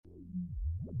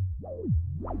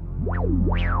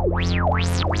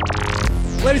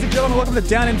Ladies and gentlemen, welcome to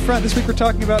Down in Front. This week we're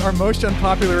talking about our most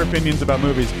unpopular opinions about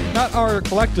movies. Not our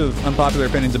collective unpopular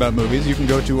opinions about movies. You can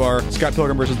go to our Scott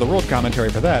Pilgrim versus the World commentary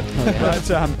for that.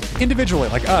 But individually,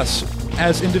 like us,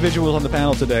 as individuals on the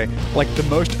panel today, like the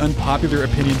most unpopular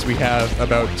opinions we have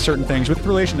about certain things with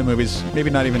relation to movies. Maybe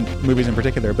not even movies in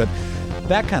particular, but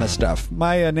that kind of stuff.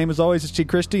 My name, as always, is T.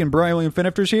 Christie, and Brian William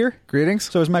Finifter's here.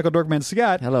 Greetings. So is Michael Dorkman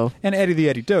Scott. Hello. And Eddie the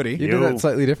Eddie Doty. You did that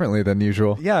slightly differently than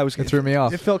usual. Yeah, it threw me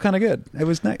off. It felt kind of good. It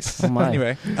was nice. Oh my.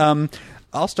 Anyway,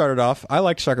 I'll start it off. I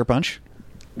like Sucker Punch.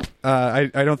 I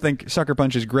don't think Sucker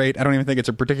Punch is great. I don't even think it's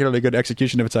a particularly good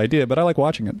execution of its idea, but I like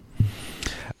watching it.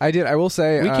 I did. I will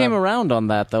say We came around on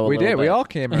that, though. We did. Bit. We all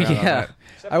came around on that.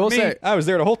 I will say I was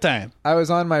there the whole time. I was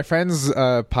on my friend's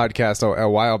podcast a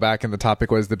while back, and the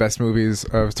topic was the best movies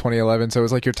of 2011. So it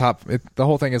was like your top. The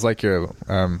whole thing is like your.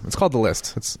 It's called The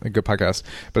List. It's a good podcast,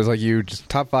 but it's like you just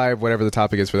top 5, whatever the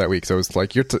topic is for that week. So it's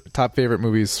like your top favorite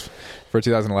movies for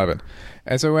 2011.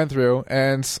 And so we went through,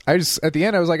 and I just, at the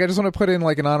end, I was like, I just want to put in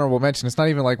like an honorable mention. It's not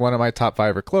even like one of my top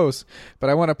 5 or close, but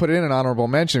I want to put in an honorable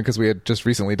mention because we had just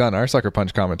recently done our Sucker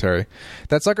Punch commentary.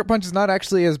 That Sucker Punch is not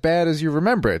actually as bad as you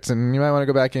remember it, and you might want to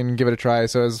go back and give it a try.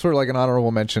 So it's sort of like an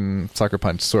honorable mention Sucker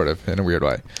Punch, sort of, in a weird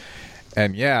way.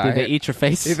 And yeah, Did they eat your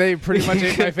face? They pretty much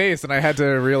ate my face, and I had to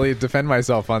really defend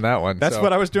myself on that one. That's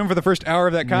what I was doing for the first hour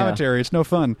of that commentary. Yeah. It's no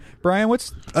fun. Brian,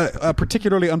 what's a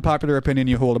particularly unpopular opinion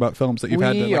you hold about films that you've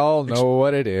had to... We all know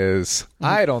what it is.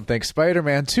 I don't think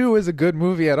Spider-Man 2 is a good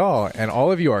movie at all, and all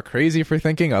of you are crazy for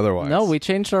thinking otherwise. No, we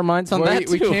changed our minds on that,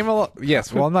 too. We came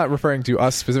yes, well, I'm not referring to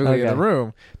us specifically in the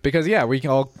room, because, yeah, we can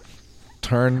all...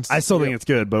 I still think it's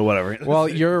good, but whatever. Well,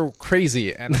 you're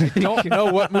crazy, and I don't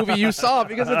know what movie you saw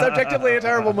because it's objectively a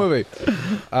terrible movie.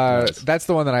 That's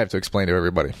the one that I have to explain to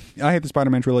everybody. I hate the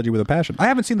Spider-Man trilogy with a passion. I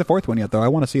haven't seen the 4th one yet, though. I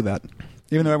want to see that.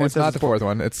 Even though everyone it's says not the 4th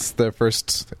one. It's the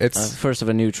first. It's first of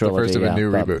a new trilogy. The first of a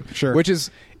new reboot. Sure. Which is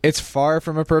it's far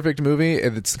from a perfect movie.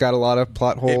 It's got a lot of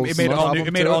plot holes. It made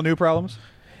all new problems.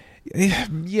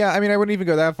 Yeah, I mean, I wouldn't even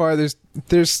go that far. There's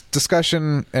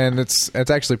discussion, and it's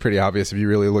actually pretty obvious if you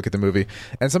really look at the movie.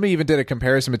 And somebody even did a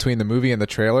comparison between the movie and the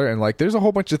trailer, and like, there's a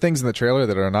whole bunch of things in the trailer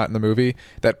that are not in the movie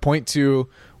that point to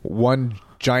one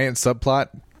giant subplot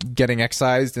getting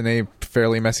excised in a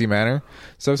fairly messy manner.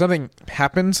 So something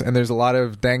happens, and there's a lot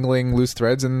of dangling loose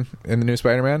threads in the new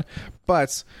Spider-Man.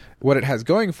 But what it has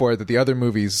going for it that the other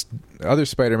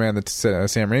Spider-Man, the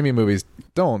Sam Raimi movies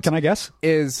don't. Can I guess?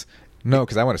 Is... No,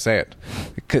 because I want to say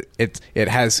it. It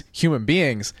has human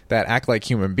beings that act like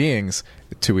human beings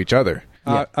to each other.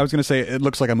 I was going to say it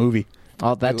looks like a movie.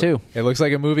 Oh, that too. It looks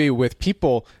like a movie with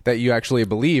people that you actually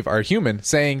believe are human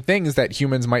saying things that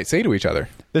humans might say to each other.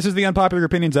 This is the Unpopular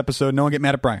Opinions episode. No one get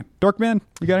mad at Brian. Dorkman,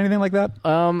 you got anything like that?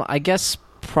 I guess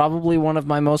probably one of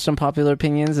my most unpopular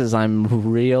opinions is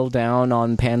I'm real down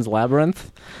on Pan's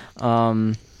Labyrinth.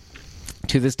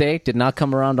 To this day, did not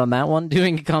come around on that one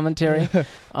doing a commentary.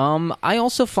 I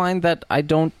also find that I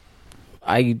don't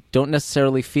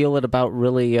necessarily feel it about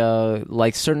really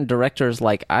like certain directors.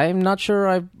 Like, I'm not sure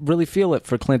I really feel it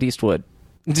for Clint Eastwood.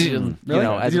 Really? You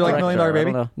know, Did you like $1 Million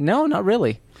Baby? No, not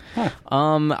really. Huh.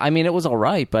 I mean, it was all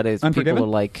right, but Unforgiven? people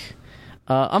were like,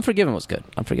 Unforgiven was good.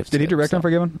 Unforgiven. Did he direct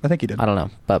Unforgiven? I think he did. I don't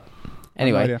know, but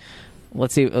anyway.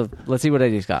 Let's see what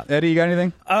Eddie's got. Eddie, you got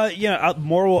anything?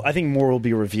 More. I think more will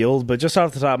be revealed, but just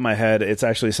off the top of my head, it's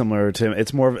actually similar to.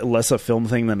 It's less a film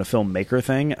thing than a filmmaker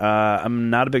thing. I'm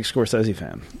not a big Scorsese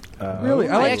fan. Really?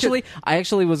 I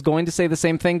actually was going to say the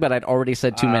same thing, but I'd already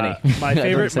said too many. My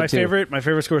favorite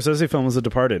Scorsese film was The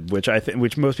Departed,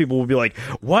 which most people will be like,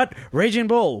 "What? Raging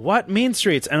Bull? What? Mean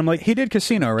Streets?" And I'm like, he did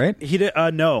Casino, right? He did.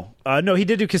 No, he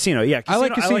did do Casino. Yeah, Casino.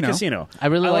 I like Casino.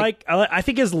 I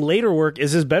think his later work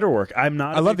is his better work. I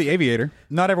love The Aviator.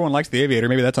 Not everyone likes The Aviator.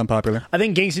 Maybe that's unpopular. I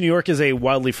think Gangs of New York is a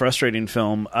wildly frustrating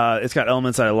film. It's got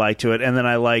elements that I like to it, and then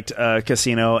I liked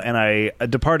Casino, and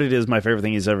Departed is my favorite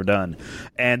thing he's ever done.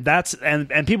 And that's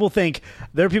and people think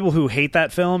there are people who hate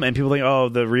that film, and people think, oh,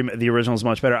 the original is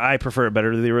much better. I prefer it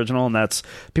better to the original, and that's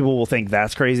people will think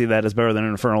that's crazy. That is better than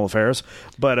Infernal Affairs.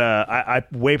 But I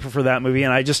way prefer that movie,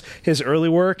 and his early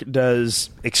work does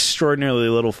extraordinarily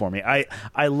little for me.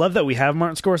 I love that we have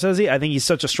Martin Scorsese. I think he's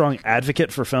such a strong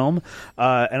advocate for film,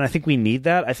 and I think we need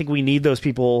that. I think we need those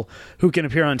people who can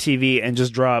appear on TV and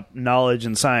just drop knowledge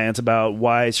and science about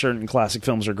why certain classic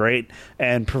films are great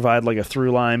and provide like a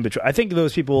through line. But I think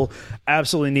those people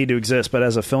absolutely need to exist. But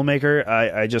as a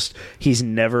filmmaker, he's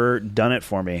never done it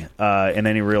for me in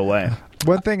any real way.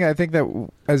 One thing I think that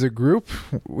as a group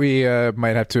we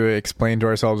might have to explain to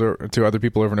ourselves or to other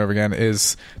people over and over again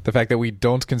is the fact that we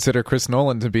don't consider Chris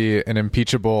Nolan to be an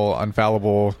impeachable,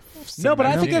 unfallible. No, but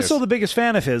I think I'm genius. still the biggest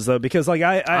fan of his, though, because like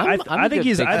I I'm a think good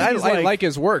he's big fan. I like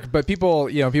his work, but people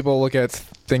look at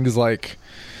things like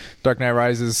Dark Knight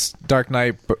Rises, Dark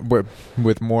Knight, but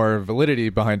with more validity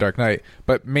behind Dark Knight,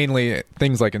 but mainly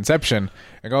things like Inception,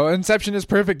 and go, Inception is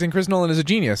perfect and Chris Nolan is a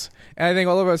genius. And I think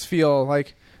all of us feel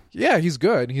like, yeah, he's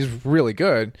good, he's really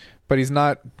good, but he's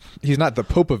not the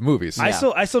Pope of movies. I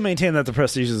still maintain that The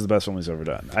Prestige is the best film he's ever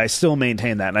done. I still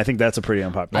maintain that, and I think that's a pretty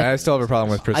unpopular. I still have a problem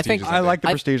with Prestige. I like The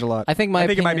Prestige a lot. I think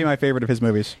it might be my favorite of his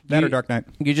movies. That or Dark Knight.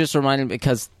 You just reminded me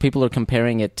because people are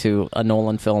comparing it to a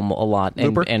Nolan film a lot.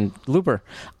 Looper? And Looper.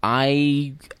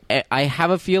 I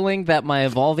have a feeling that my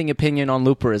evolving opinion on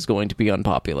Looper is going to be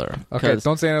unpopular. Okay,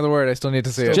 don't say another word. I still need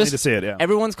to see it. Need to see it, yeah.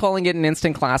 Everyone's calling it an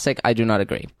instant classic. I do not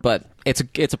agree, but it's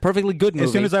a perfectly good movie.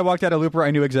 As soon as I walked out of Looper,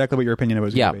 I knew exactly what your opinion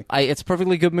was. yeah, Movie. it's a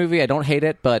perfectly good movie. I don't hate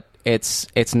it, but it's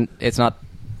not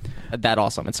that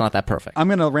awesome. It's not that perfect. I'm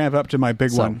going to ramp up to my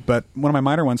big one, but one of my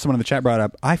minor ones, someone in the chat brought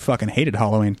up. I fucking hated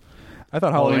Halloween. I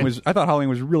thought Halloween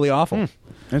was really awful.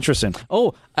 Interesting.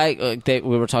 Oh, we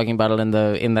were talking about it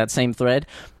in that same thread.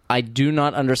 I do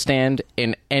not understand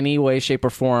in any way, shape, or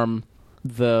form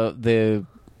the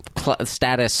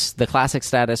classic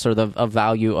status or the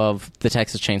value of the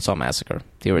Texas Chainsaw Massacre,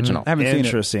 the original. I haven't seen it.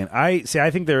 Interesting. I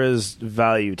think there is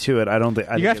value to it. I don't think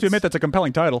You have to admit that's a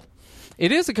compelling title.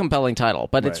 It is a compelling title,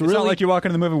 but it's really It's not like you walk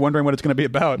into the movie wondering what it's going to be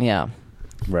about. yeah.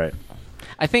 right.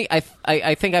 I think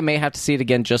I may have to see it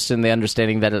again just in the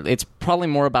understanding that it's probably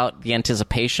more about the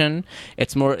anticipation.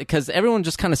 It's more because everyone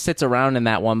just kind of sits around in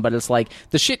that one, but it's like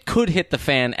the shit could hit the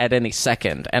fan at any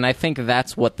second, and I think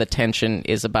that's what the tension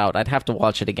is about. I'd have to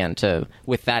watch it again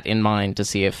with that in mind to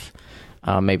see if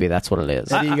maybe that's what it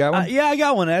is. Eddie, you got one? Yeah, I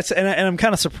got one. And I'm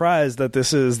kind of surprised that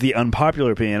this is the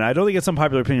unpopular opinion. I don't think it's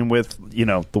unpopular opinion with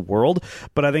the world,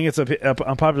 but I think it's a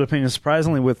unpopular opinion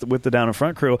surprisingly with the Down in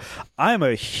Front crew. I'm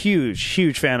a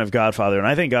huge fan of Godfather, and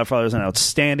I think Godfather is an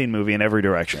outstanding movie in every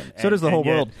direction. So does the whole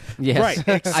world. Yes.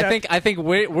 Right. I think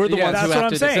we're the ones that's who what have I'm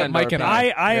to saying. defend Mike our and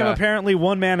opinion. I am Yeah. apparently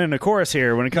one man in a chorus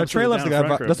here when it comes Trey to loves the the Down in Front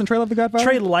Godfather. crew. Doesn't Trey love the Godfather?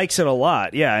 Trey likes it a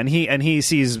lot, yeah, and he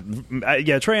sees,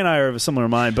 Trey and I are of a similar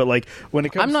mind, but like when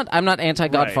it comes, I'm not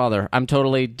anti-Godfather. Right. I'm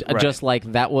totally just like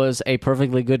that was a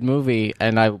perfectly good movie,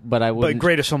 and I but wouldn't.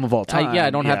 greatest film of all time. I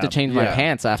don't have to change my Yeah.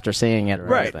 pants after seeing it or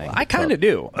Right, anything. I kind of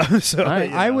do. So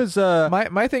I was.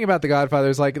 My thing about The Godfather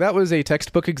is like that was a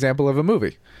textbook example of a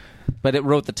movie. But it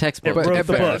wrote the textbook. It wrote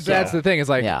the book, That's yeah. the thing. Is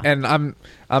like, Yeah. and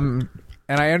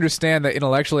and I understand that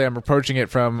intellectually I'm approaching it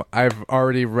from I've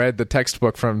already read the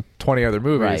textbook from 20 other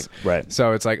movies. Right.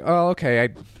 So it's like, oh, okay.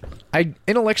 I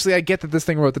intellectually I get that this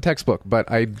thing wrote the textbook,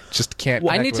 but I just can't.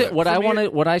 I need to.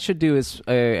 What I should do is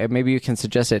maybe you can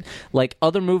suggest it. Like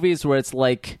other movies where it's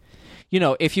like,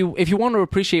 if you want to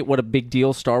appreciate what a big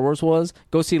deal Star Wars was,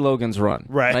 go see Logan's Run.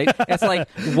 Right. It's like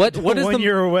what is 1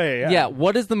 year away. Yeah.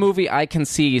 What is the movie I can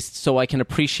see so I can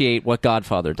appreciate what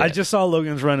Godfather did? I just saw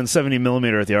Logan's Run in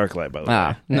 70mm at the ArcLight, by the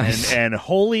way. Nice. And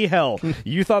holy hell,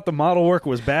 you thought the model work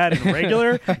was bad and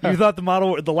regular? You thought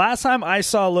the last time I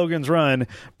saw Logan's Run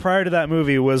prior to that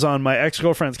movie was on my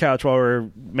ex-girlfriend's couch while we were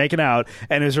making out,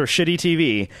 and it was her shitty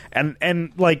TV.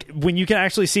 And like when you can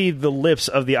actually see the lips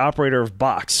of the operator of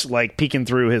Box, like peeking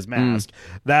through his mask,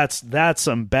 that's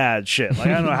some bad shit. Like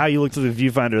I don't know how you look through the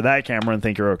viewfinder of that camera and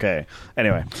think you're okay.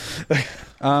 Anyway.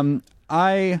 What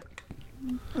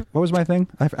was my thing?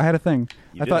 I had a thing.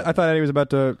 I thought Eddie was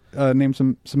about to name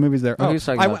some movies there. he was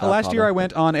talking about last year I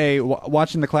went on a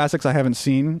watching the classics I haven't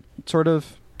seen sort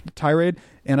of tirade,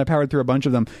 and I powered through a bunch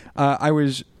of them. I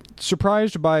was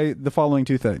surprised by the following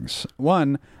two things.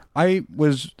 One, I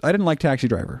didn't like Taxi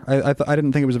Driver. I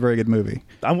didn't think it was a very good movie.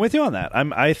 I'm with you on that.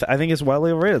 I think it's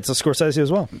wildly overrated. It's a Scorsese as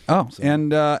well. Oh, so.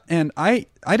 and I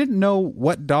didn't know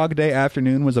what Dog Day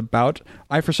Afternoon was about.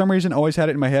 I for some reason always had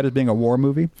it in my head as being a war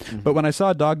movie. Mm-hmm. But when I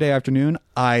saw Dog Day Afternoon,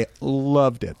 I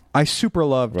loved it. I super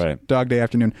loved Dog Day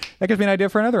Afternoon. That gives me an idea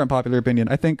for another unpopular opinion.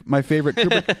 I think my favorite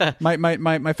Kubrick,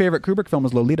 my favorite Kubrick film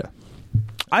is Lolita.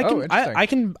 I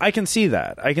can see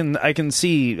that. I can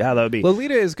see how that would be.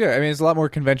 Lolita is good. I mean, it's a lot more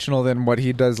conventional than what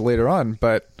he does later on,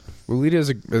 but Lolita is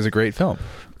a great film.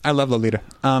 I love Lolita.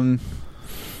 Brian,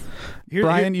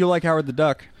 you like Howard the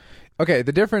Duck. Okay,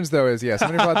 the difference though is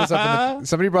somebody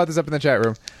brought this up in the chat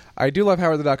room. I do love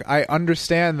Howard the Duck. I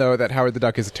understand though that Howard the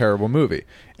Duck is a terrible movie,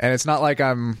 and it's not like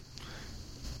I'm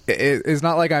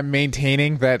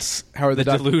maintaining that Howard the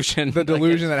Duck delusion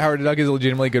that Howard the Duck is a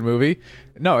legitimately good movie.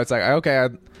 No, it's like okay,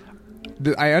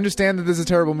 I understand that this is a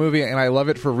terrible movie, and I love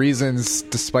it for reasons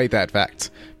despite that fact,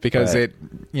 because Right.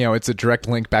 it's a direct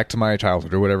link back to my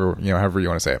childhood or whatever, however you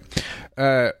want to say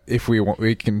it. If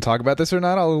we can talk about this or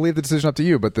not, I'll leave the decision up to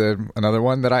you. But another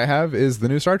one that I have is the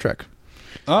new Star Trek.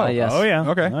 Oh, Yes. Oh yeah.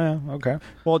 Okay. Oh yeah. Okay.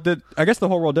 Well, I guess the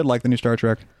whole world did like the new Star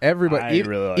Trek. Everybody, I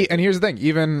really like and here's the thing: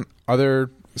 even other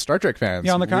Star Trek fans,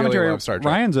 Yeah, on the commentary, really love Star Trek.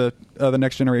 Ryan's the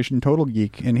Next Generation total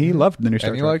geek, and he loved the new Star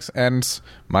and he Trek. likes, and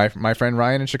my friend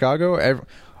Ryan in Chicago,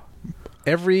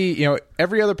 every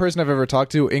other person I've ever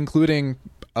talked to, including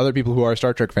other people who are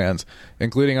Star Trek fans,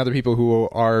 including other people who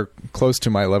are close to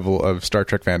my level of Star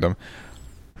Trek fandom,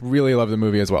 really love the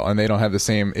movie as well, and they don't have the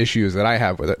same issues that I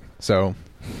have with it. So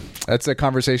that's a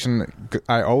conversation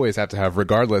I always have to have,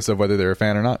 regardless of whether they're a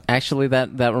fan or not. Actually, that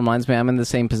reminds me, I'm in the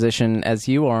same position as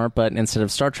you are, but instead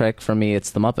of Star Trek, for me,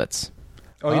 it's the Muppets.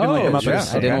 Oh, you didn't like the Oh, Muppets?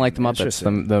 yeah. I didn't Okay. like the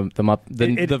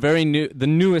Muppets. It- The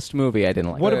newest movie I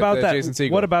didn't like. What about the that? Jason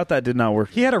Segel. What about that did not work?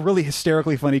 He had a really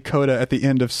hysterically funny coda at the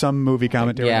end of some movie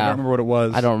commentary. I Yeah. don't remember what it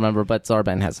was. I don't remember, but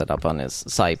Zarban has it up on his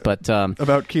site. But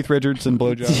About Keith Richards and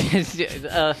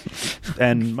blowjob.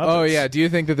 And Muppets. Oh yeah, do you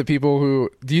think that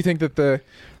the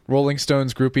Rolling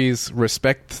Stones groupies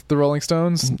respect the Rolling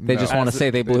Stones? they just No. want to say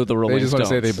they blew the Rolling They just want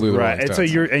Stones. to say they blew the Right. Rolling And so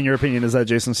Stones. in your opinion is that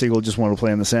Jason Segel just wanted to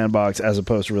play in the sandbox as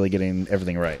opposed to really getting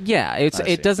everything right? Yeah, I see.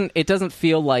 it doesn't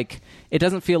feel like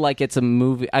it's a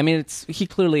movie. I mean, he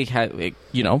clearly had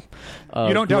You don't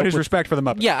doubt his respect for the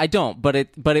Muppets. Yeah, I don't. But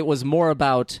it was more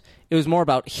about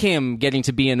him getting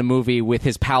to be in a movie with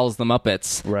his pals, the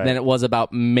Muppets, Right. than it was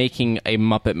about making a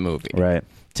Muppet movie. Right.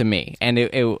 To me, and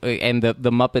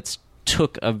the Muppets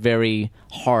took a very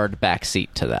hard backseat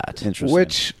to that. Interesting.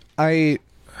 Which I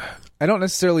don't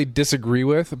necessarily disagree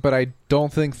with, but I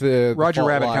don't think the Roger fault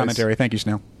Rabbit lies- commentary. Thank you,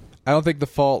 Snow. I don't think the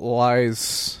fault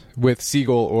lies with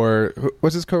Siegel or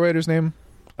what's his co-writer's name?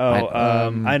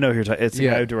 I know who you're talking. It's the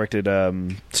yeah. guy who directed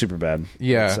Superbad.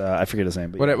 Yeah. It's, I forget his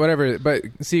name. But Whatever, but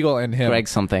Siegel and him. Greg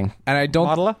something. And I don't.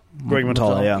 Modela? Greg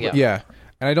Mottola. Yeah. Yeah. Yeah.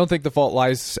 And I don't think the fault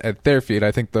lies at their feet.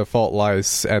 I think the fault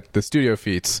lies at the studio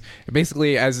feet.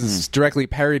 Basically, as is directly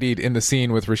parodied in the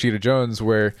scene with Rashida Jones,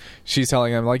 where she's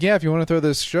telling him, like, yeah, if you want to throw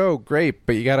this show, great,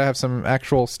 but you got to have some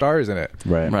actual stars in it.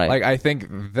 Right. Right. Like, I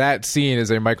think that scene is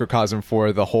a microcosm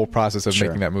for the whole process of Sure.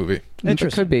 making that movie.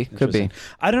 Could be.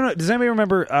 I don't know. Does anybody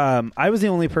remember? I was the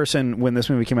only person when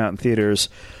this movie came out in theaters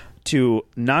to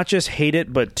not just hate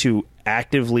it, but to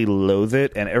actively loathe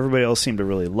it, and everybody else seemed to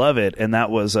really love it. And that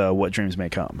was What Dreams May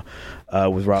Come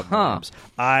with Robin Williams.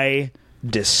 I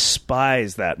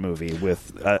despise that movie.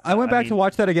 I went back to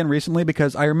watch that again recently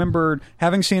because I remember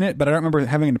having seen it, but I don't remember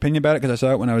having an opinion about it because I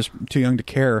saw it when I was too young to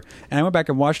care. And I went back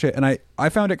and watched it, and I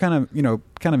found it kind of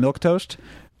milquetoast.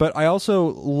 But I also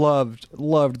loved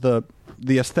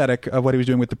the aesthetic of what he was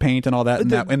doing with the paint and all that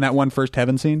in that one first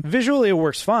heaven scene. Visually, it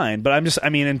works fine, but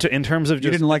in terms of just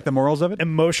You didn't like the morals of it?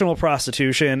 emotional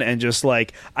prostitution and just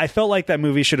like I felt like that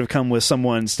movie should have come with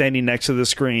someone standing next to the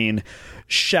screen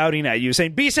shouting at you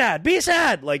saying be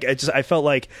sad, like I felt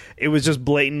like it was just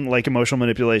blatant like emotional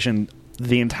manipulation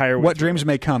the entire way What through. dreams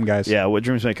may come, guys. Yeah, What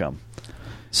Dreams May Come.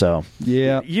 So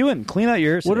Yeah. Ewan, clean out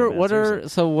yours. What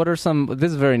are some?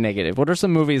 This is very negative. What are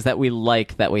some movies that we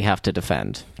like that we have to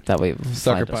defend? That we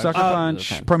Sucker find- Punch. Sucker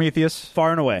Punch, okay. Prometheus.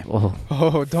 Far and Away. Oh,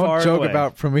 Oh, don't Far joke away.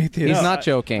 about Prometheus. he's No, not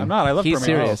joking. I'm not. I love He's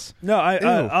Prometheus. serious. No,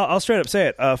 I'll straight up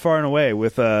say it. Far and Away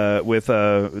with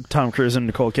Tom Cruise and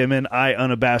Nicole Kidman. I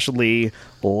unabashedly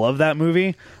love that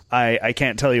movie. I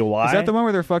can't tell you why. Is that the one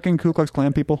where they're fucking Ku Klux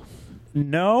Klan people?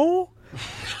 No.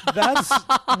 That's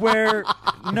where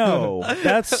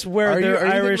that's where Are you they're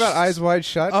thinking Irish. about Eyes Wide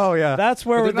Shut? Oh, yeah. That's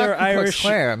where But they're they're not Ku Klux Irish.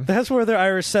 Klan. That's where they're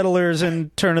Irish settlers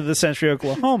in turn of the century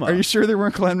Oklahoma. Are you sure they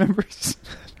weren't Klan members?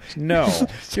 No.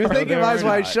 You're thinking of Eyes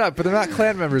Wide Shut, but they're not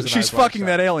Klan members. in She's Eyes Wide fucking Shut.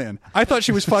 that alien. I thought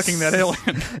she was fucking that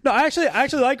alien. No, I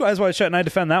actually like Eyes Wide Shut, and I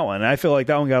defend that one. And I feel like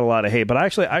that one got a lot of hate, but I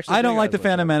actually I don't dig like the Eyes Wide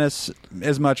Phantom Shut. Menace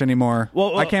as much anymore.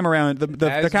 Well, I came around.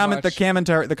 The As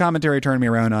commentary turned me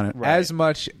around on it. As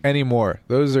much anymore.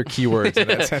 Those are key words in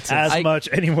that sentence. as much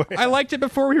anyway. I liked it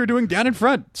before we were doing Down in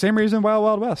Front. Same reason Wild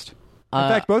Wild West. In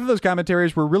fact, both of those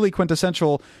commentaries were really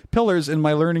quintessential pillars in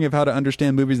my learning of how to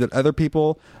understand movies that other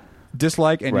people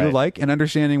dislike and you Right. like, and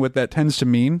understanding what that tends to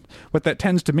mean. What that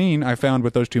tends to mean, I found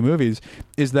with those two movies,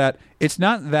 is that it's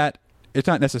not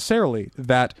necessarily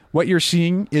that what you're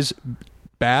seeing is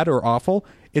bad or awful.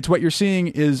 It's what you're seeing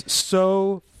is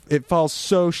it falls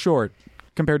so short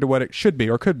compared to what it should be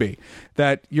or could be,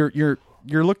 that you're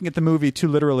you're looking at the movie too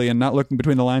literally and not looking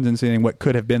between the lines and seeing what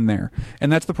could have been there.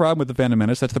 And that's the problem with The Phantom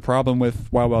Menace. That's the problem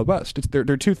with Wild Wild West. They're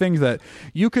two things that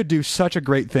you could do such a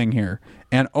great thing here,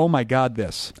 and oh my God,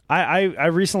 this. I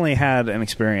recently had an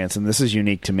experience, and this is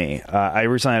unique to me. I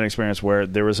recently had an experience where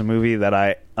there was a movie that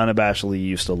I unabashedly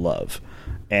used to love.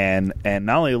 And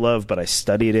not only love, but I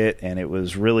studied it, and it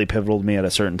was really pivotal to me at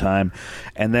a certain time.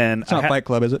 And then It's not Fight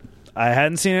Club, is it? I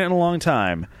hadn't seen it in a long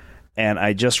time, and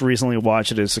I just recently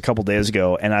watched it just a couple days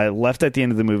ago, and I left at the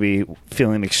end of the movie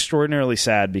feeling extraordinarily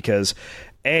sad because,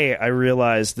 A, I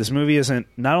realized this movie isn't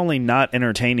not only not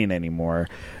entertaining anymore,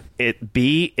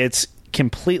 it's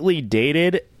completely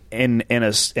dated in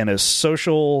a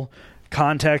social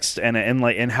context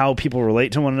and how people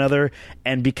relate to one another,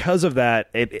 and because of that,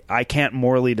 I can't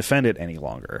morally defend it any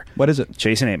longer. What is it?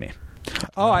 Chasing Amy.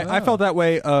 Oh, I felt that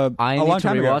way I a need long to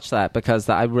time ago. rewatch that because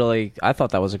I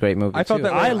thought that was a great movie. I felt too.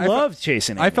 that way. I loved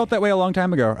Chasing Amy. I felt that way a long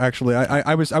time ago, actually.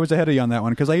 I was ahead of you on that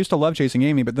one because I used to love Chasing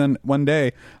Amy, but then one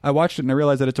day I watched it and I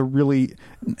realized that it's a really...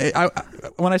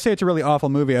 when I say it's a really awful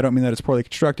movie, I don't mean that it's poorly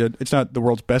constructed. It's not the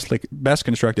world's best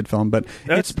constructed film, but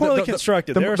It's poorly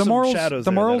constructed. There are some shadows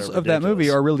The there morals that are of that movie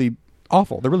ridiculous. are really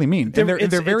awful. They're really mean. And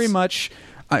they're very much...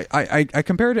 I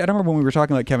compared it. I don't remember when we were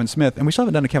talking about Kevin Smith, and we still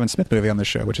haven't done a Kevin Smith movie on this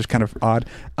show, which is kind of odd.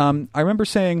 I remember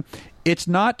saying it's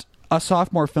not a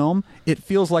sophomore film; it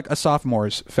feels like a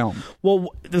sophomore's film.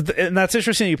 Well, and that's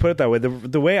interesting you put it that way.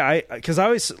 The way because I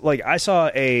always I saw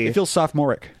It feels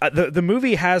sophomoric. the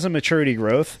movie has a maturity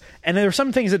growth, and there are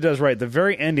some things it does right. The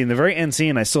very end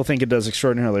scene, I still think it does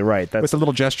extraordinarily right. That's With the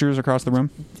little gestures across the room.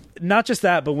 not just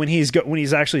that, but when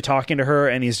he's actually talking to her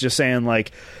and he's just saying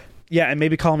yeah, and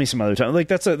maybe call me some other time.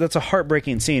 That's a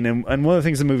heartbreaking scene, and one of the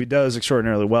things the movie does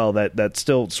extraordinarily well that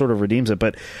still sort of redeems it.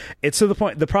 But it's to the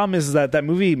point. The problem is that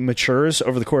movie matures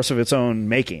over the course of its own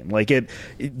making.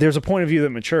 There's a point of view that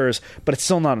matures, but it's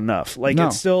still not enough. No.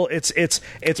 It's still it's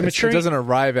maturing. It doesn't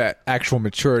arrive at actual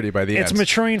maturity by the end. It's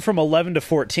maturing from 11 to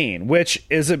 14, which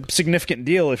is a significant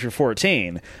deal if you're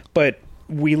 14, but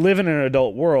we live in an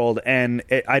adult world, and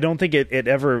I don't think it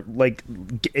ever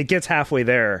it gets halfway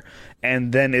there,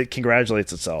 and then it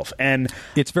congratulates itself, and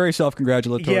It's very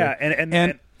self-congratulatory. yeah,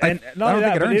 and I not only don't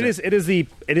that, think but it earns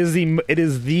it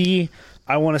is the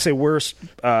I want to say worst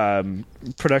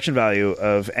production value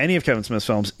of any of Kevin Smith's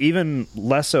films, even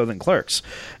less so than Clerks.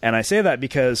 And I say that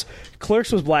because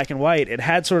Clerks was black and white. It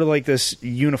had sort of this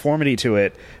uniformity to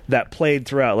it that played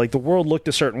throughout. The world looked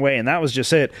a certain way, and that was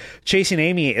just it. Chasing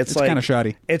Amy, it's kind of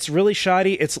shoddy. It's really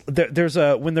shoddy. It's there's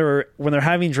a when they're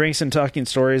having drinks and talking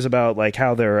stories about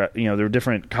how their their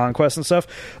different conquests and stuff.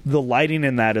 The lighting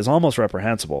in that is almost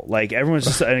reprehensible. Everyone's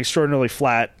just an extraordinarily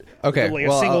flat. Okay,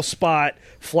 A single spot,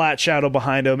 flat shadow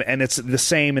behind them, and it's the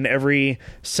same in every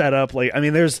setup.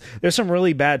 There's some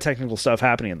really bad technical stuff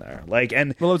happening in there. Well,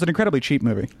 it was an incredibly cheap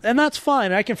movie. And that's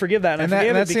fine. I can forgive that. And I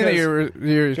forgive that it scene that because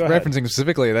you're Go ahead. referencing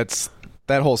specifically,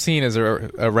 that whole scene is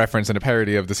a reference and a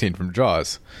parody of the scene from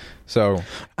Jaws. So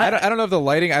I don't know if the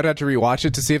lighting. I'd have to rewatch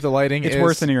it to see if the lighting It's is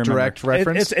worse than you remember. direct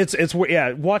reference. It's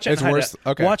yeah. Watch it. It's in high worse? def.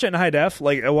 Okay. Watch it in high def.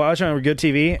 Watch it on good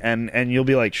TV, and you'll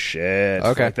be like, shit.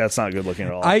 Okay. That's not good looking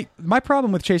at all. My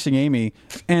problem with Chasing Amy,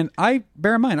 and I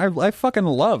bear in mind, I fucking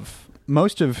love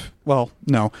most of. Well,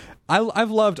 no,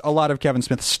 I've loved a lot of Kevin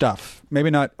Smith's stuff. Maybe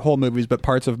not whole movies, but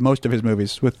parts of most of his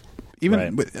movies.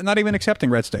 Not even accepting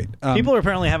Red State. People are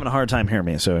apparently having a hard time hearing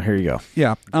me. So here you go.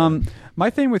 Yeah. My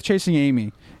thing with Chasing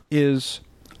Amy is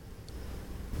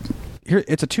here.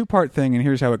 It's a two-part thing, and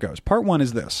here's how it goes. Part one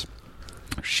is this: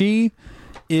 she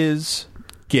is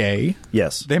gay.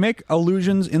 Yes. They make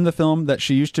allusions in the film that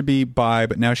she used to be bi,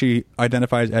 but now she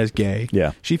identifies as gay.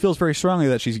 Yeah. She feels very strongly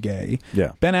that she's gay.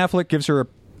 Yeah. Ben Affleck gives her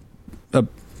a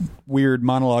weird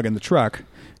monologue in the truck.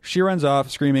 She runs off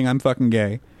screaming, "I'm fucking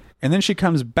gay." And then she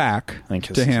comes back And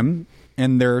kisses to him,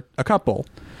 and they're a couple.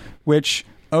 Which,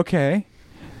 okay.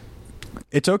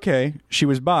 It's okay. She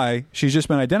was bi. She's just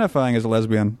been identifying as a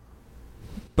lesbian.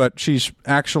 But she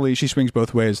swings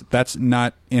both ways. That's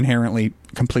not inherently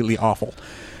completely awful.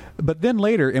 But then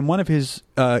later, in one of his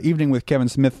Evening with Kevin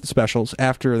Smith specials,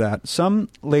 after that, some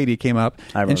lady came up.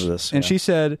 I remember this. And Yeah. she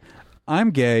said,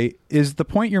 "I'm gay. Is the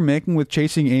point you're making with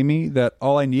Chasing Amy that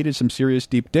all I need is some serious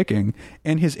deep dicking?"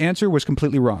 And his answer was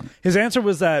completely wrong. His answer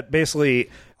was that basically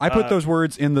I put those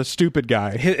words in the stupid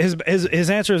guy. his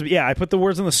answer is, yeah, I put the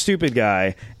words in the stupid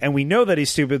guy, and we know that he's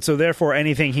stupid, so therefore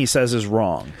anything he says is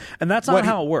wrong. And that's not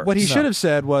how it works. What he should have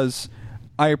said was,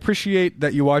 "I appreciate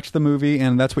that you watched the movie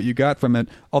and that's what you got from it.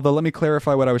 Although let me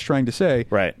clarify what I was trying to say.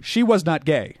 Right. She was not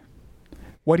gay."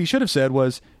 What he should have said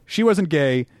was, "She wasn't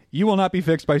gay. You will not be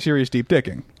fixed by serious deep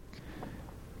dicking."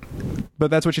 But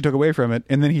that's what she took away from it,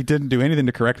 and then he didn't do anything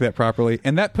to correct that properly,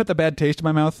 and that put the bad taste in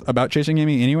my mouth about Chasing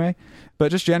Amy anyway. But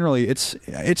just generally, it's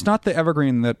not the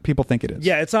evergreen that people think it is.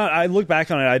 Yeah, it's not. I look back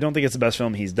on it, I don't think it's the best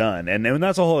film he's done, and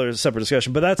that's a whole other separate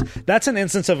discussion. But that's an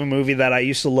instance of a movie that I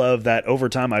used to love that over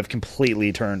time I've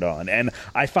completely turned on, and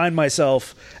I find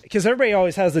myself, because everybody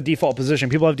always has the default position.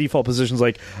 People have default positions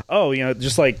like, oh,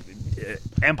 just like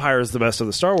Empire is the best of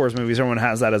the Star Wars movies. Everyone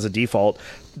has that as a default.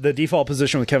 The default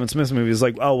position with Kevin Smith's movie is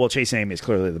like, oh, well, Chasing Amy is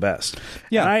clearly the best.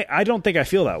 Yeah, and I don't think I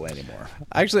feel that way anymore.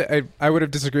 Actually, I would have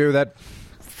disagreed with that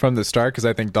from the start because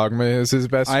I think Dogma is his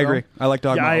best. I agree. I like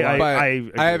Dogma. Yeah, a lot.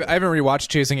 I haven't rewatched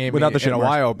Chasing Amy Without the in a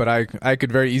while, but I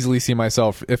could very easily see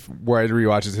myself were I to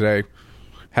rewatch it today,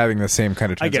 having the same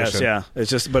kind of transition. I guess, yeah. It's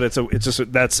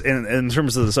just that's in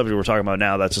terms of the subject we're talking about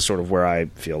now. That's just sort of where I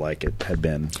feel like it had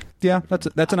been. Yeah,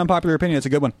 that's an unpopular opinion. It's a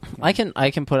good one. I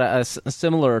can put a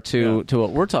similar to what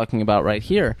we're talking about right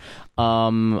here.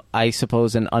 I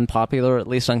suppose an unpopular, at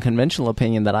least unconventional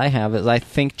opinion that I have is I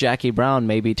think Jackie Brown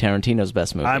may be Tarantino's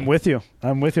best movie. I'm with you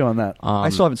on that. I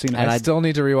still haven't seen it. And I still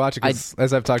need to rewatch it because,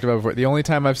 as I've talked about before, the only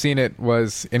time I've seen it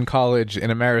was in college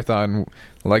in a marathon.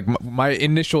 Like my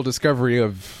initial discovery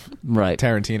of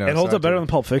Tarantino. It holds up better than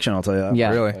Pulp Fiction, I'll tell you that. Yeah,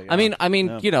 really. I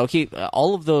mean, yeah.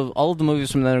 All of the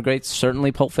movies from then are great.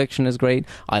 Certainly, Pulp Fiction is great.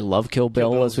 I love Kill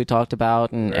Bill, as we talked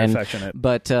about, and affectionate.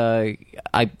 But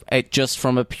I just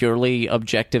from a purely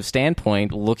objective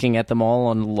standpoint, looking at them all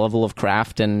on the level of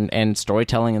craft and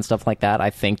storytelling and stuff like that, I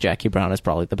think Jackie Brown is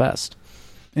probably the best.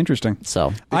 Interesting.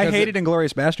 So I hated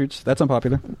Inglourious Bastards. That's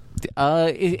unpopular.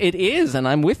 It is, and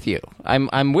I'm with you.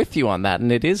 I'm with you on that,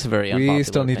 and it is very unpopular. We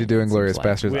still need to do Inglourious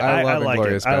Bastards. I love like Inglourious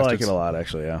it. Bastards. I like it a lot,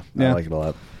 actually. Yeah, I like it a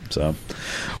lot. So,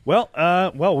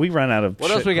 well, we ran out of.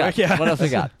 What else we got? Yeah. What else we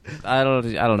got? I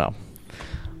don't know.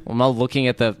 I'm not looking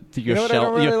at your know what I shelf.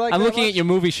 don't really like I'm that looking much? at your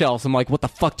movie shelves. I'm like, what the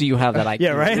fuck do you have that I?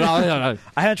 Yeah, right. No.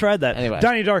 I hadn't tried that. Anyway.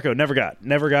 Donnie Darko,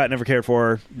 never cared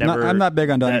for. Never. I'm not big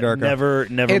on Donnie Darko.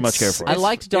 Never much cared for. I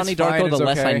liked Donnie Darko fine, the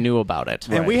less I okay. knew about it.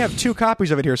 And we have 2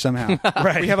 copies of it here somehow.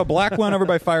 Right. We have a black one over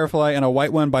by Firefly and a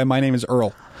white one by My Name is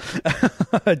Earl.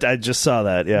 I just saw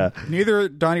that. Yeah. Neither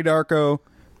Donnie Darko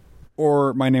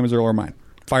or My Name is Earl are mine.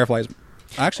 Firefly is.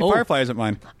 Actually, Firefly isn't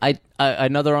mine.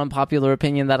 Another unpopular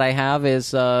opinion that I have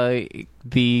is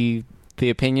the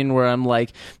opinion where I'm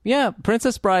like, yeah,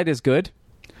 Princess Bride is good.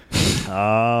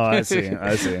 Oh, I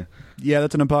see. Yeah,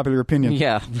 that's an unpopular opinion.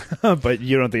 Yeah, But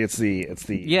you don't think it's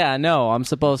the yeah. No, I'm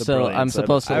supposed to. brilliance I'm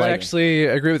supposed to I would like actually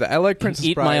agree with that. I like Princess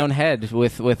eat Bride. my own head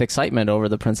with excitement over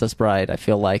the Princess Bride. I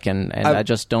feel like, and I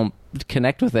just don't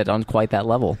connect with it on quite that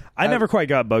level. I never quite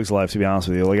got Bugs Life, to be honest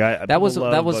with you. Like That was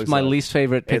Bugs my Life. least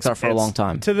favorite Pixar for a long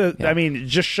time. I mean,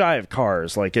 just shy of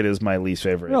Cars. Like it is my least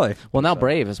favorite. Really? Well, now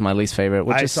Brave is my least favorite,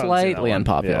 which I is still haven't seen that slightly one.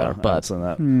 unpopular, Yeah, I but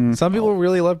haven't seen that. Some people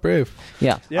really love Brave.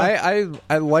 yeah. Yeah.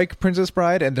 I like Princess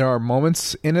Bride, and there are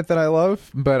moments in it that I love,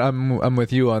 but I'm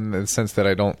with you on the sense that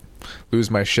I don't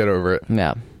lose my shit over it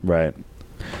Yeah. Right.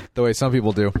 the way some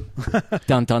people do.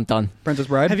 Dun dun dun. Princess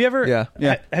Bride? Have you ever?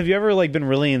 Yeah. Have you ever like been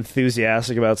really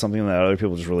enthusiastic about something that other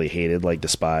people just really hated, like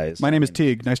despised? My name is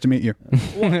Teague. Nice to meet you.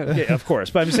 Well, yeah, of course,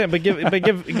 but I'm just saying. But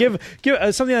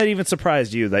give something that even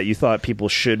surprised you that you thought people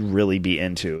should really be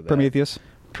into. Prometheus.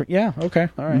 Yeah. Okay.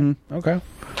 All right. Okay.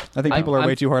 I think people are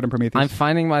way too hard on Prometheus. I'm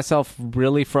finding myself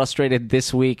really frustrated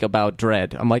this week about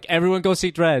Dread. I'm like, everyone go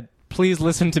see Dread. Please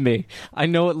listen to me. I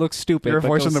know it looks stupid. You're a but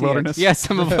voice go in the see it. wilderness? Yes,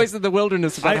 I'm a voice in the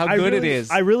wilderness about how good it is.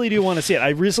 I really do want to see it. I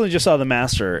recently just saw The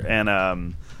Master, and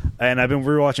I've been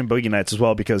rewatching Boogie Nights as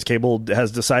well because Cable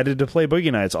has decided to play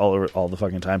Boogie Nights all the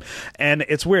fucking time, and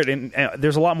it's weird. And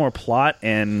there's a lot more plot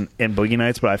in Boogie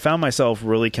Nights, but I found myself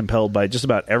really compelled by just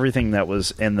about everything that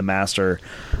was in The Master,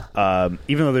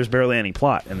 even though there's barely any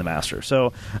plot in The Master.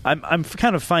 So I'm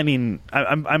kind of finding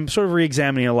I'm sort of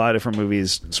re-examining a lot of different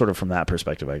movies, sort of from that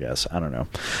perspective, I guess. I don't know.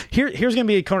 Here's going to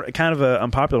be a kind of an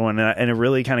unpopular one, and it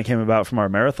really kind of came about from our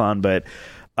marathon, but.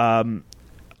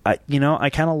 I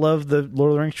kind of love the Lord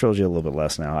of the Rings trilogy a little bit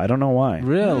less now. I don't know why.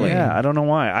 Really? Yeah, I don't know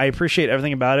why. I appreciate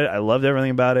everything about it. I loved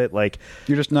everything about it. Like,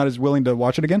 You're just not as willing to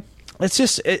watch it again? it's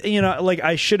just, like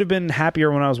I should have been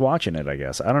happier when I was watching it, I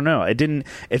guess. I don't know.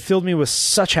 It filled me with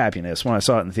such happiness when I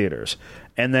saw it in theaters.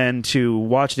 And then to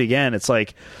watch it again, it's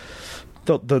like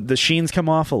the sheens come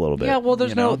off a little bit. Yeah, well,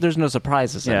 there's no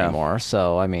surprises anymore.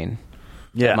 So I mean,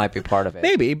 that might be part of it.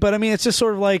 Maybe, but I mean, it's just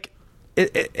sort of like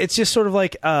it's just sort of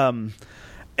like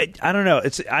I don't know.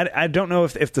 I don't know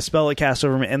if the spell it cast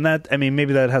over me, and that, I mean,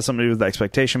 maybe that has something to do with the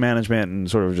expectation management and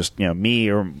sort of just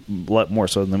me, or more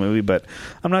so than the movie. But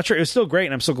I'm not sure. It was still great,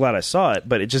 and I'm so glad I saw it.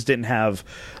 But it just didn't have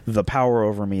the power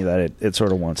over me that it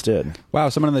sort of once did. Wow,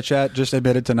 someone in the chat just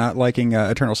admitted to not liking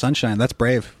Eternal Sunshine. That's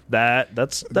brave.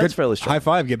 That's Good. fairly strong. High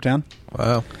five, Gibtown.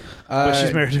 Wow. But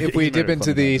she's married. If we she's dip married into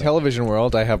to the Funny television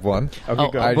world, I have one.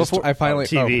 Okay, go. I finally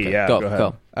TV. okay. Yeah, Go, ahead.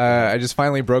 go. I just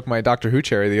finally broke my Doctor Who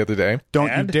cherry the other day. Don't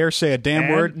you And? dare say a damn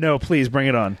And- word. No, please bring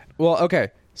it on. Well,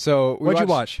 okay. So What'd you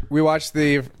watch? We watched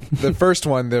the first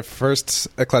one, the first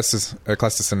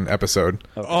Eccleston episode,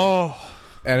 Oh,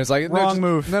 and it's like Wrong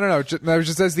move. No, it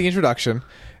just says the introduction,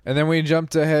 and then we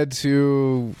jumped ahead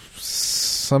to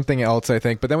something else, I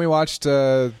think. But then we watched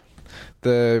the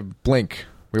Blink.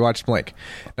 We watched Blink.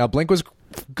 Now Blink was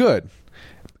good,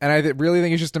 and I really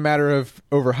think it's just a matter of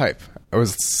overhype.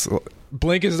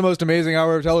 Blink is the most amazing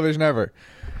hour of television ever.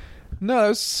 No,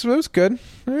 it was good.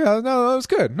 Yeah, no, it was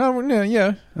good. No,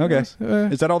 yeah. okay.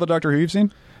 It Is that all the Doctor Who you've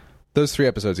seen? those 3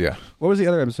 episodes, yeah. What was the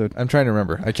other episode? I'm trying to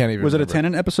remember. I can't even. Was it a remember.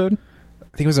 Tennant episode?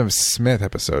 I think it was a Smith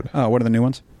episode. Oh, one of the new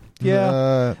ones.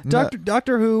 Yeah,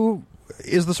 Doctor Who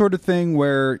is the sort of thing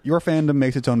where your fandom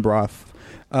makes its own broth.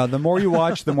 The more you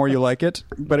watch, the more you like it,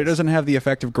 but it doesn't have the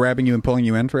effect of grabbing you and pulling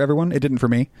you in for everyone. It didn't for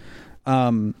me.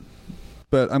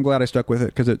 But I'm glad I stuck with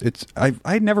it because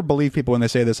I never believe people when they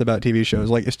say this about TV shows.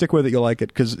 Like, stick with it, you'll like it,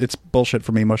 because it's bullshit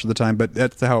for me most of the time. But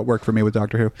that's how it worked for me with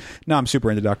Doctor Who. No, I'm super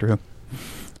into Doctor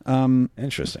Who.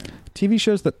 Interesting. TV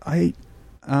shows that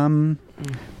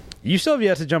You still have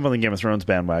yet to jump on the Game of Thrones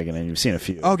bandwagon, and you've seen a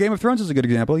few. Oh, Game of Thrones is a good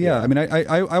example. Yeah, I mean,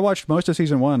 I watched most of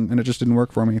season 1 and it just didn't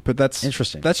work for me. But that's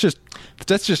Interesting. That's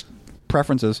just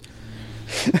preferences.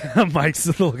 Mike's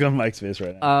the look on Mike's face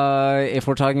right now. If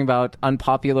we're talking about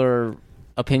unpopular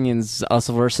opinions, us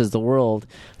versus the world,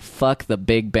 fuck the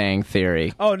Big Bang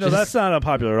Theory. Oh no, that's not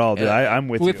unpopular at all, dude. I'm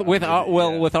with you. With our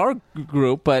with our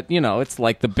group, but you know, it's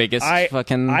like the biggest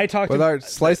fucking. I talked With to our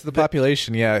slice of the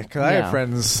population, yeah. Because I Yeah. have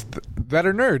friends that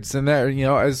are nerds, and they're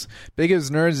as big as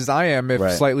nerds as I am, if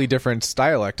Right. slightly different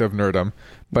dialect of nerdom,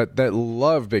 but that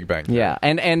love Big Bang. yeah,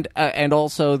 and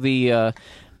also the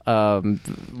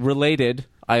related.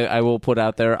 I will put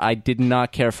out there. I did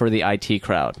not care for the IT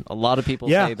crowd. A lot of people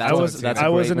say that's that's a I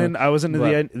great wasn't move. in. I wasn't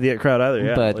in the crowd either.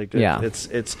 Yeah, But, like, yeah.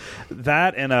 it's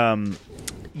that and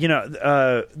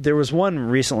there was one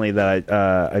recently that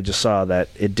I just saw that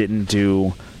it didn't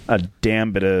do a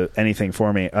damn bit of anything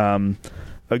for me.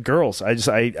 Girls.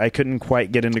 I couldn't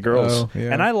quite get into Girls. Oh,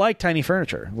 yeah. And I like Tiny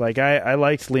Furniture. Like I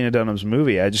liked Lena Dunham's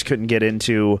movie. I just couldn't get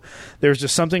into. There was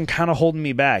just something kind of holding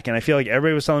me back, and I feel like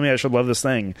everybody was telling me I should love this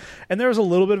thing. And there was a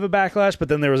little bit of a backlash, but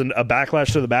then there was a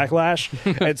backlash to the backlash,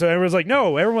 and so everyone's like,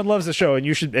 "No, everyone loves the show, and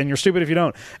you should, and you're stupid if you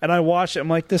don't." And I watched it. I'm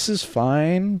like, "This is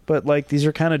fine," but like these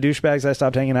are kind of douchebags I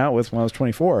stopped hanging out with when I was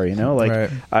 24. You know, like Right.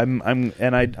 I'm Well,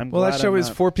 glad that show I'm is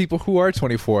not. for people who are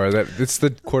 24. That it's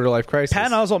the quarter life crisis.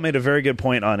 Patton Oswalt made a very good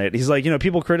point on it. He's like,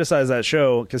 people criticize that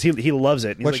show because he loves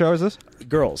it. He's What like, show is this?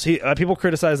 Girls. People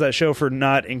criticize that show for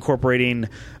not incorporating,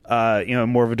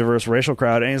 more of a diverse racial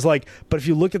crowd. And he's like, but if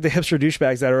you look at the hipster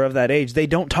douchebags that are of that age, they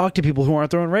don't talk to people who aren't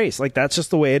their own race. Like that's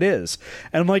just the way it is.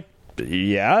 And I'm like,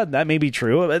 yeah, that may be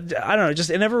true. I don't know. Just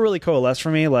it never really coalesced for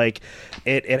me. Like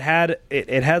it had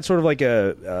sort of like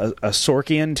a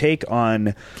Sorkian take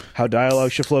on how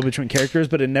dialogue should flow between characters,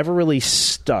 but it never really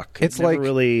stuck. It's never like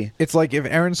really. It's like if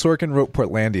Aaron Sorkin wrote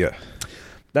Portlandia.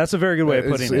 That's a very good way of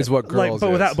putting it. Is what Girls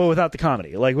but is. without the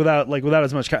comedy, without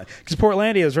as much because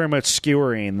Portlandia is very much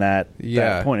skewering that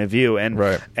point of view, and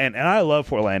Right. and I love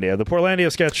Portlandia. The Portlandia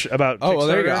sketch about Oh, well,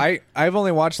 there you go. Kickstarter. I've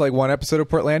only watched like one episode of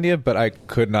Portlandia, but I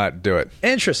could not do it.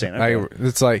 Interesting. Okay.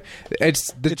 It's like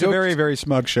it's the It's joke. a very, very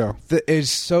smug show.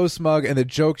 It's so smug, and the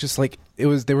joke just like it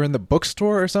was. They were in the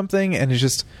bookstore or something, and it's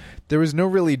just there was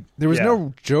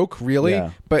no joke really,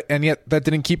 Yeah. and yet that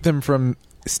didn't keep them from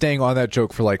staying on that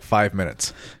joke for like 5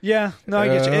 minutes. Yeah, no, I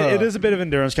get you. It is a bit of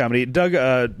endurance comedy.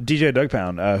 DJ Doug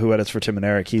Pound, who edits for Tim and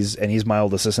Eric, he's my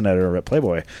old assistant editor at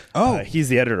Playboy. Oh. He's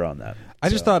the editor on that. I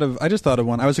just thought of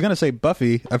one. I was going to say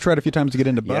Buffy. I've tried a few times to get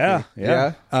into Buffy.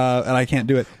 Yeah. And I can't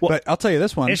do it. Well, but I'll tell you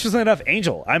this one. Interestingly enough,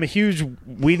 Angel. I'm a huge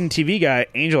Whedon TV guy.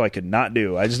 Angel, I could not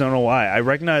do. I just don't know why. I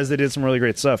recognize they did some really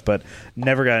great stuff, but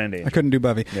never got into it. I couldn't do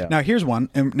Buffy. Yeah. Now here's one.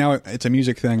 And now it's a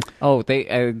music thing. Oh,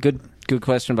 good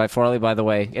question by Farley, by the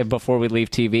way. Before we leave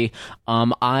TV,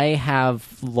 I have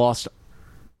lost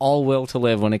all will to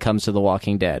live when it comes to The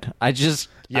Walking Dead. I just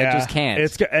can't.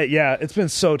 It's been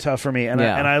so tough for me, and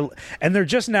and they're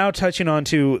just now touching on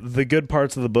to the good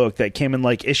parts of the book that came in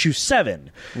like issue 7.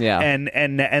 Yeah.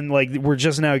 and like we're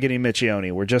just now getting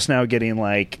Michonne. We're just now getting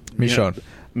like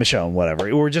Michonne,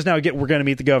 whatever. We're just now we're going to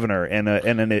meet the governor in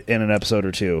an episode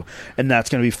or two, and that's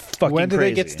going to be fucking. When do crazy.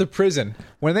 they get to the prison?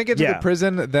 When they get to the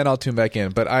prison, then I'll tune back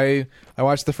in. But I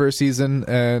watched the first season,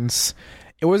 and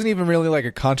it wasn't even really like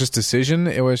a conscious decision.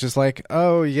 It was just like,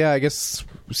 oh yeah, I guess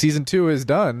season 2 is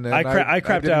done. And I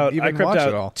crapped didn't out. even I crapped watch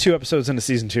it all. out 2 episodes into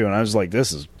season 2, and I was like,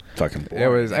 this is fucking boring. It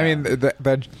was. I mean,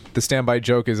 the standby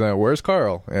joke is, "Where's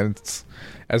Carl?" And it's,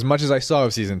 as much as I saw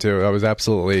of season 2, I was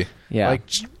absolutely like.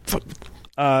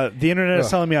 The internet is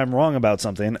telling me I'm wrong about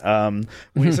something. When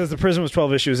he says the prison was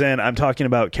 12 issues in, I'm talking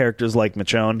about characters like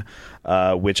Michonne,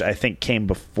 which I think came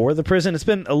before the prison. It's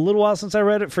been a little while since I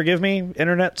read it. Forgive me,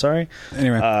 internet. Sorry.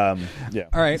 Anyway, yeah.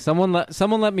 All right. Someone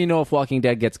let me know if Walking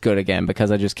Dead gets good again,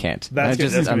 because I just can't. That's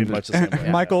gonna be much the same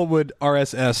way. Michael would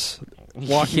RSS.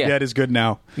 Walking Dead is good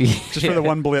now, just for the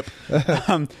one blip.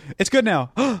 It's good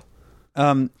now.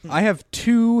 I have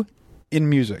 2 in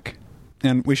music,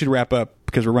 and we should wrap up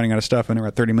because we're running out of stuff and we're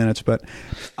at 30 minutes. But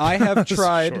I have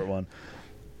tried. Short one.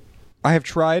 I have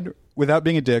tried, without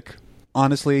being a dick,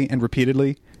 honestly and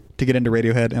repeatedly, to get into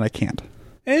Radiohead, and I can't.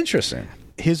 Interesting.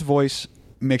 His voice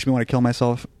makes me want to kill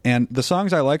myself, and the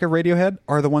songs I like of Radiohead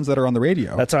are the ones that are on the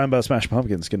radio. That time about Smashing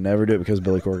Pumpkins could never do it because of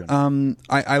Billy Corgan.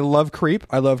 I love Creep.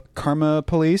 I love Karma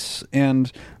Police,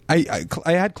 and I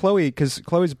had Chloe, because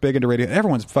Chloe's big into Radiohead.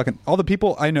 Everyone's fucking, all the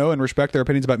people I know and respect their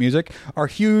opinions about music are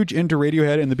huge into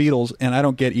Radiohead and the Beatles, and I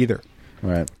don't get either.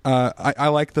 Right. I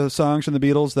like the songs from the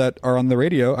Beatles that are on the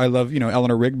radio. I love,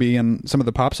 Eleanor Rigby and some of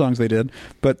the pop songs they did,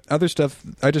 but other stuff,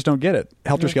 I just don't get it.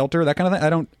 Helter Skelter, that kind of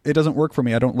thing, it doesn't work for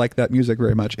me. I don't like that music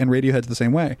very much, and Radiohead's the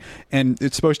same way. And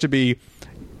it's supposed to be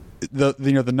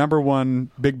the number one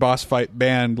big boss fight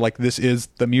band, like this is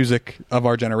the music of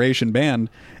our generation band,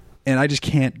 and I just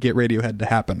can't get Radiohead to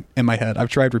happen in my head. I've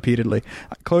tried repeatedly.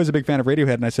 Chloe's a big fan of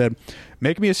Radiohead, and I said,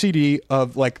 make me a CD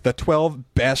of like the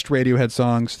 12 best Radiohead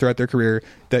songs throughout their career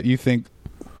that you think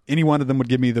any one of them would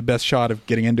give me the best shot of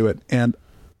getting into it. And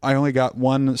I only got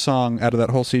one song out of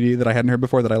that whole CD that I hadn't heard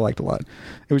before that I liked a lot.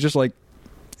 It was just like,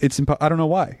 I don't know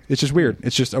why. It's just weird.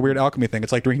 It's just a weird alchemy thing.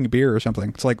 It's like drinking beer or something.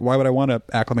 It's like, why would I want to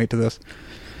acclimate to this?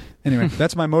 Anyway,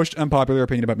 that's my most unpopular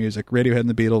opinion about music. Radiohead and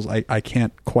the Beatles, I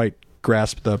can't quite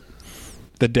grasp the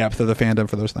depth of the fandom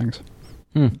for those things.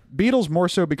 Beatles more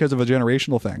so because of a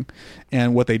generational thing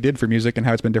and what they did for music and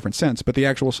how it's been different since, but the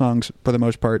actual songs for the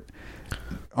most part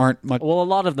aren't much. Well, a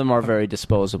lot of them are very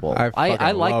disposable.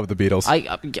 I love the Beatles.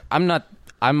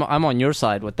 I'm on your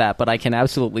side with that, but I can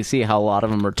absolutely see how a lot of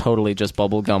them are totally just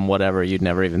bubblegum whatever. You'd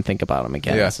never even think about them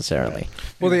again necessarily.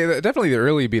 Well, definitely the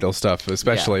early Beatles stuff,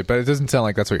 especially, but it doesn't sound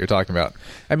like that's what you're talking about.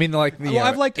 I mean, like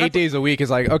I've liked 8 days a week is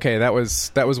like, okay, that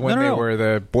was when they were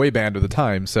the boy band of the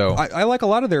time. So I like a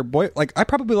lot of their I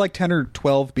probably like 10 or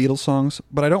 12 Beatles songs,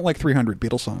 but I don't like 300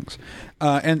 Beatles songs.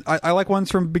 And I like ones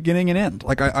from beginning and end.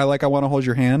 Like I like I Want to Hold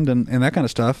Your Hand and that kind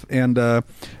of stuff. And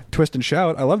Twist and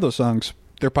Shout, I love those songs.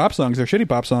 They're pop songs. They're shitty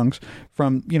pop songs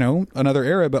from, another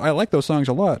era, but I like those songs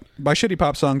a lot. By shitty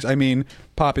pop songs, I mean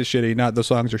pop is shitty, not the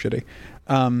songs are shitty.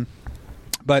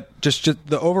 But just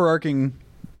the overarching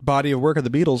body of work of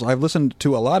the Beatles, I've listened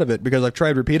to a lot of it because I've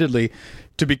tried repeatedly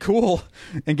to be cool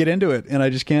and get into it, and I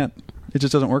just can't. It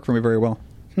just doesn't work for me very well.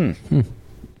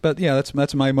 But yeah,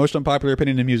 that's my most unpopular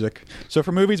opinion in music. So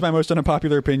for movies, my most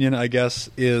unpopular opinion, I guess,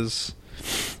 is...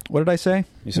 What did I say?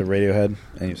 You said Radiohead.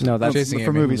 And you said that's Chasing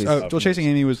for movies. Well, Chasing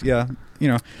Amy was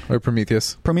or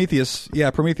Prometheus. Prometheus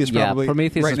probably.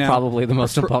 Prometheus right is now. probably the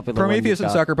most unpopular. Prometheus and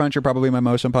Sucker Punch are probably my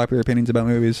most unpopular opinions about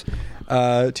movies.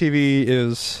 TV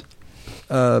is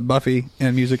Buffy,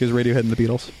 and music is Radiohead and the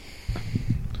Beatles.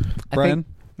 Brian,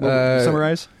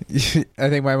 summarize. I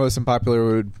think my most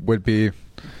unpopular would be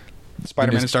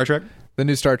Spider-Man and Star Trek. The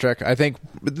new Star Trek. I think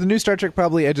the new Star Trek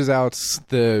probably edges out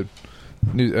the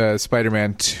new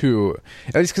Spider-Man 2,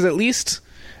 at least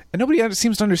and nobody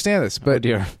seems to understand this, but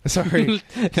sorry.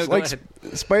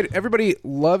 Everybody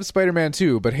loves Spider-Man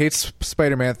 2 but hates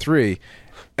Spider-Man 3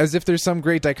 as if there's some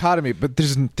great dichotomy, but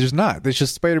there's not. There's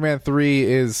just Spider-Man 3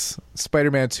 is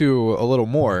Spider-Man 2 a little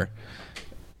more.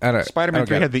 Spider-Man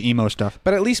 3 had the emo stuff.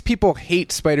 But at least people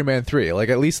hate Spider-Man 3. Like,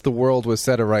 at least the world was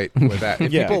set aright with that.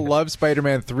 If people love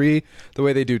Spider-Man 3 the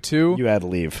way they do 2... You had to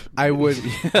leave. I would...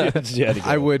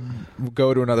 I would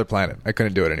go to another planet. I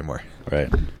couldn't do it anymore. Right.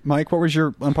 Mike, what was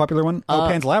your unpopular one?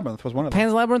 Pan's Labyrinth was one of them.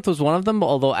 Pan's Labyrinth was one of them,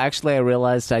 although actually I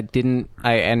realized I didn't...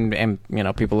 And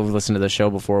people who've listened to the show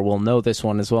before will know this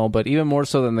one as well, but even more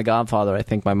so than The Godfather, I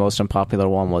think my most unpopular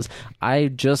one was I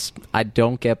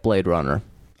don't get Blade Runner.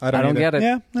 I don't get it.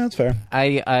 Yeah, that's fair.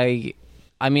 I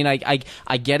mean,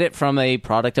 I get it from a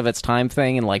product of its time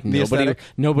thing, and like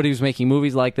nobody was making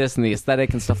movies like this, and the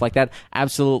aesthetic and stuff like that.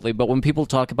 Absolutely, but when people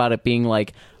talk about it being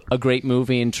like a great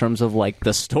movie in terms of like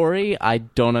the story, I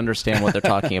don't understand what they're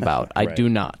talking about. I do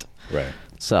not. Right.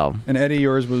 So And Eddie,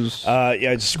 yours was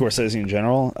Yeah, just Scorsese in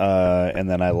general, and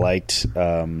then I liked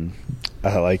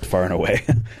Far and Away.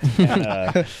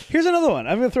 And, here's another one.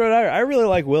 I'm going to throw it out. I really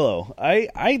like Willow.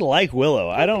 I like Willow.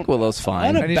 I don't. Willow's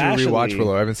fine. I need to unabashedly- rewatch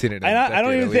Willow. I haven't seen it in And I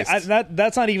don't a even decade, think at least.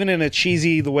 that's not even in a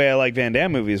cheesy the way I like Van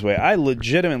Damme movies way. I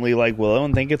legitimately like Willow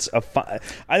and think it's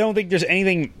I don't think there's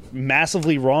anything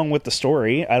massively wrong with the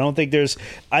story. I don't think there's.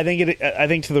 I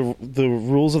think to the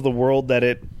rules of the world that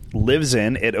it lives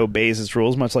in, it obeys its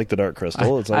rules, much like The Dark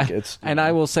Crystal. It's like it's. And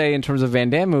I will say, in terms of Van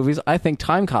Damme movies, I think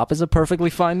Time Cop is a perfectly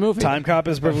fine movie. Time Cop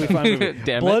is a perfectly fine movie.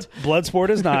 Damn it. Bloodsport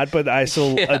is not, but I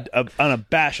still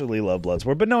unabashedly love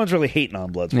Bloodsport. But no one's really hating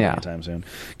on Bloodsport anytime soon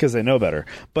because they know better.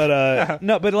 But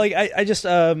no, but like I just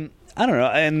I don't know.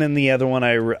 And then the other one,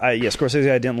 Scorsese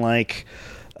I didn't like.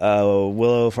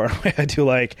 Willow, Far Away I do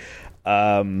like.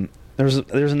 There's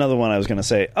another one I was going to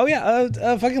say. Oh yeah,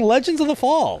 fucking Legends of the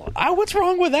Fall. What's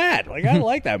wrong with that? Like I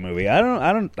like that movie. I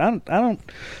don't.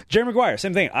 Jerry Maguire,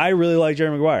 same thing. I really like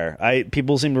Jerry Maguire.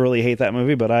 People seem to really hate that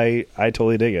movie, but I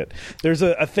totally dig it. There's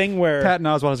a thing where Patton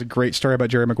Oswalt has a great story about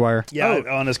Jerry Maguire.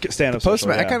 on his stand-up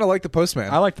Postman. special, I kind of like the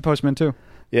Postman. I like the Postman too.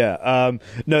 Yeah.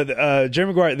 Jerry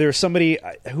Maguire. There's somebody.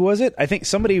 Who was it? I think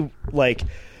somebody.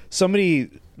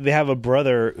 They have a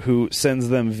brother who sends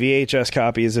them VHS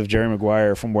copies of Jerry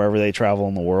Maguire from wherever they travel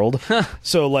in the world.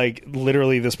 So, like,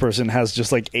 literally, this person has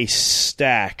just like a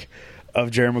stack of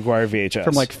Jerry Maguire VHS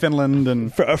From like Finland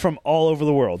and from all over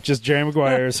the world. Just Jerry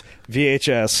Maguire's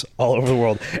VHS all over the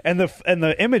world, and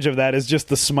the image of that is just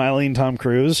the smiling Tom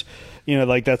Cruise. You know,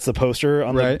 like that's the poster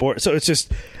on the board. So it's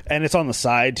just, and it's on the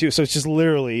side too. So it's just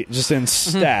literally just in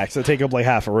stacks that take up like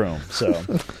half a room. So,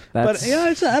 but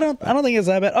yeah, I don't think it's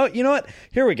that bad. Oh, you know what?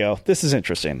 Here we go. This is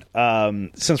interesting.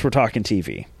 Since we're talking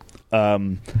TV,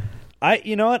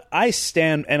 I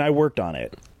stand and I worked on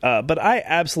it. But I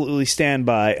absolutely stand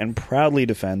by and proudly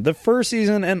defend the first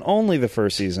season and only the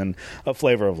first season of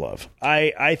Flavor of Love.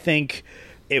 I think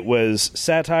it was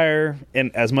satire in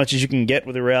as much as you can get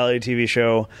with a reality TV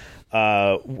show,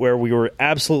 where we were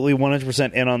absolutely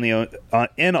 100% in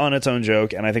on its own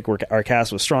joke, and I think our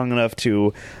cast was strong enough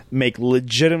to make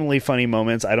legitimately funny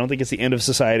moments. I don't think it's the end of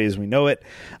society as we know it.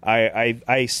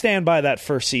 I stand by that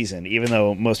first season, even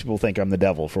though most people think I'm the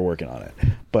devil for working on it.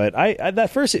 But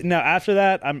now after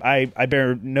that, I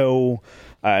bear no.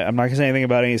 I'm not going to say anything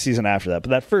about any season after that.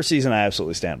 But that first season, I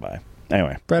absolutely stand by.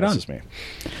 Anyway, that's just me.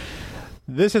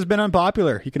 This has been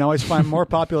Unpopular. You can always find more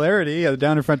popularity at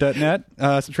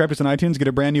downinfront.net. Subscribe to us on iTunes. Get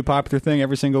a brand new popular thing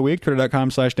every single week.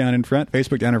 Twitter.com/downinfront.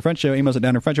 Facebook Downinfront Show. Emails at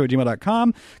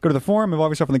downinfrontshow@gmail.com. Go to the forum.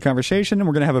 Involve yourself in the conversation. And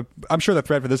we're going to have I'm sure the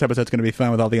thread for this episode is going to be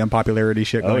fun with all the unpopularity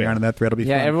shit going on in that thread. It'll be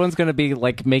fun. Everyone's going to be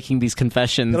like making these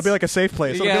confessions. It'll be like a safe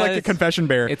place. It'll be like a confession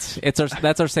bear.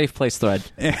 That's our safe place thread.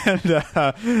 And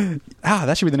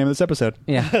that should be the name of this episode.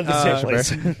 Yeah. The safe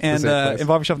place. And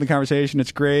involve yourself in the conversation.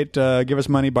 It's great. Give us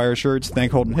money, buy our shirts.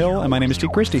 Thank Holden Hill. And my name is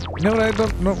Steve Christie. You know what I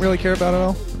don't really care about at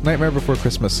all? Nightmare Before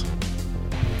Christmas.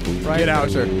 Get out.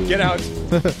 Get out.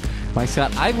 My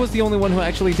Scott, I was the only one who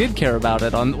actually did care about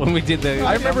it when we did the.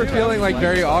 I remember feeling like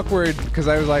very awkward because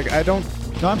I was like, I don't.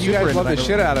 No, I'm you super guys into love the that.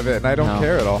 shit out of it, and I don't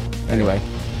care at all. Anyway.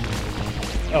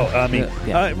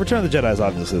 Return of the Jedi is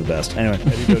obviously the best. Anyway,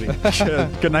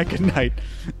 Good night. Good night.